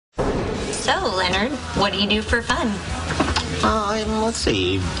So, Leonard, what do you do for fun? Let's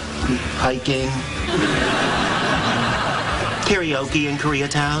see, hiking, karaoke in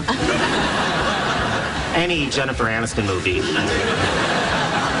Koreatown, any Jennifer Aniston movie.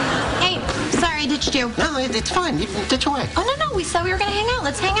 Hey, sorry, I ditched you. No, it's fine. You ditch away. Oh, no, we said we were going to hang out.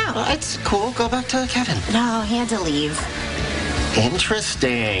 Let's hang out. It's cool. Go back to Kevin. No, he had to leave.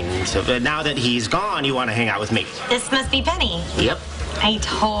 Interesting. So now that he's gone, you want to hang out with me? This must be Penny. Yep. I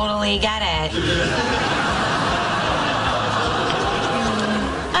totally get it.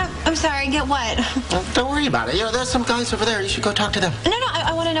 I'm sorry, get what? Don't worry about it. There's some guys over there. You should go talk to them. No,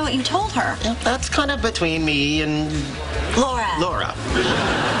 I want to know what you told her. That's kind of between me and Laura.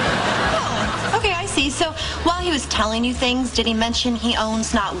 Oh, okay, I see. So while he was telling you things, did he mention he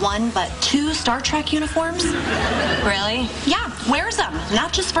owns not one, but 2 Star Trek uniforms? Really? Yeah, wears them.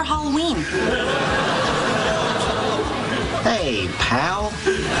 Not just for Halloween. Hey, pal.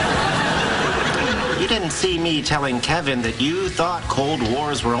 You didn't see me telling Kevin that you thought Cold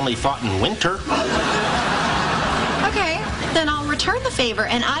Wars were only fought in winter. Okay, then I'll return the favor,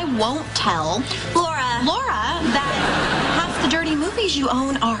 and I won't tell Laura that half the dirty movies you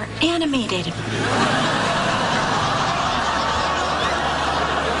own are animated.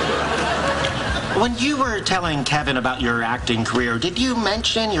 When you were telling Kevin about your acting career, did you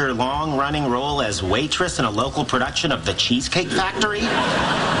mention your long-running role as waitress in a local production of The Cheesecake Factory?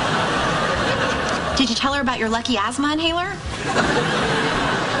 Did you tell her about your lucky asthma inhaler?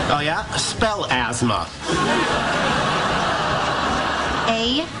 Oh, yeah? Spell asthma.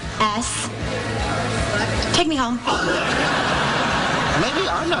 A-S. Take me home. Maybe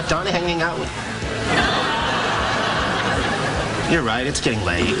I'm not done hanging out with... You're right, it's getting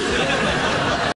late.